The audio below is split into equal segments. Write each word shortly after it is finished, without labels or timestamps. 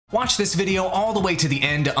Watch this video all the way to the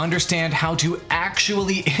end to understand how to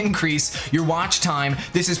actually increase your watch time.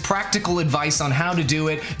 This is practical advice on how to do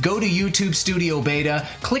it. Go to YouTube Studio Beta,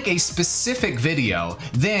 click a specific video,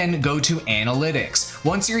 then go to Analytics.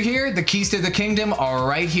 Once you're here, the keys to the kingdom are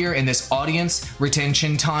right here in this audience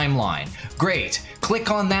retention timeline. Great.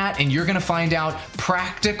 Click on that and you're going to find out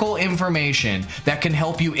practical information that can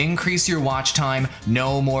help you increase your watch time.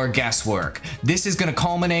 No more guesswork. This is going to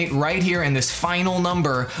culminate right here in this final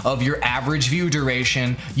number of your average view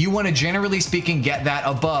duration. You want to, generally speaking, get that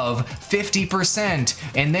above 50%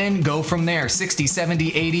 and then go from there. 60,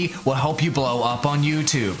 70, 80 will help you blow up on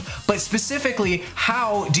YouTube. But specifically,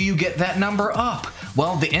 how do you get that number up?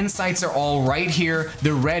 Well, the insights are all right here.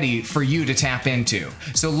 They're ready for you to tap into.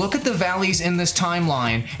 So look at the valleys in this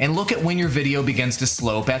timeline and look at when your video begins to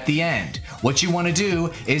slope at the end. What you want to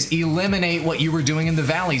do is eliminate what you were doing in the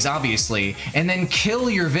valleys, obviously, and then kill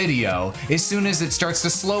your video as soon as it starts to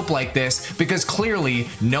slope like this, because clearly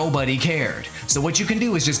nobody cared. So what you can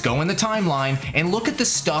do is just go in the timeline and look at the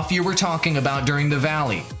stuff you were talking about during the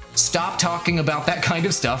valley. Stop talking about that kind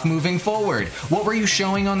of stuff moving forward. What were you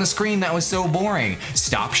showing on the screen that was so boring?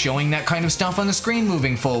 Stop showing that kind of stuff on the screen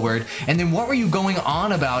moving forward. And then what were you going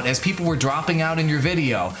on about as people were dropping out in your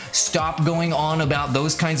video? Stop going on about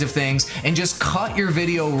those kinds of things and just cut your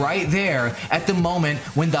video right there at the moment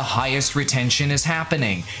when the highest retention is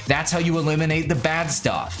happening. That's how you eliminate the bad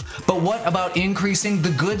stuff. But what about increasing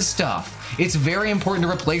the good stuff? It's very important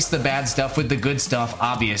to replace the bad stuff with the good stuff,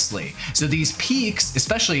 obviously. So these peaks,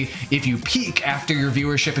 especially if you peak after your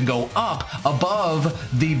viewership and go up above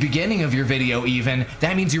the beginning of your video even,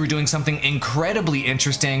 that means you were doing something incredibly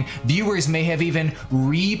interesting. Viewers may have even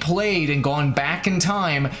replayed and gone back in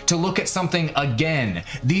time to look at something again.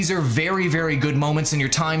 These are very, very good moments in your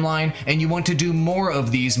timeline, and you want to do more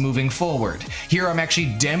of these moving forward. Here I'm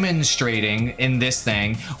actually demonstrating in this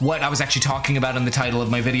thing what I was actually talking about in the title of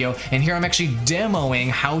my video, and here I'm actually demoing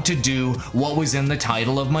how to do what was in the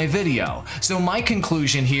title of my video. So my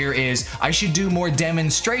conclusion here is I should do more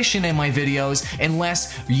demonstration in my videos and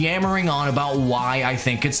less yammering on about why I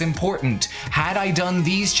think it's important. Had I done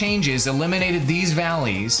these changes, eliminated these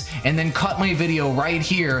valleys, and then cut my video right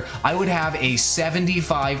here, I would have a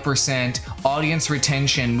 75% audience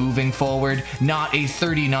retention moving forward, not a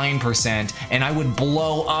 39%, and I would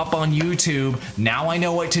blow up on YouTube. Now I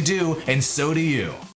know what to do, and so do you.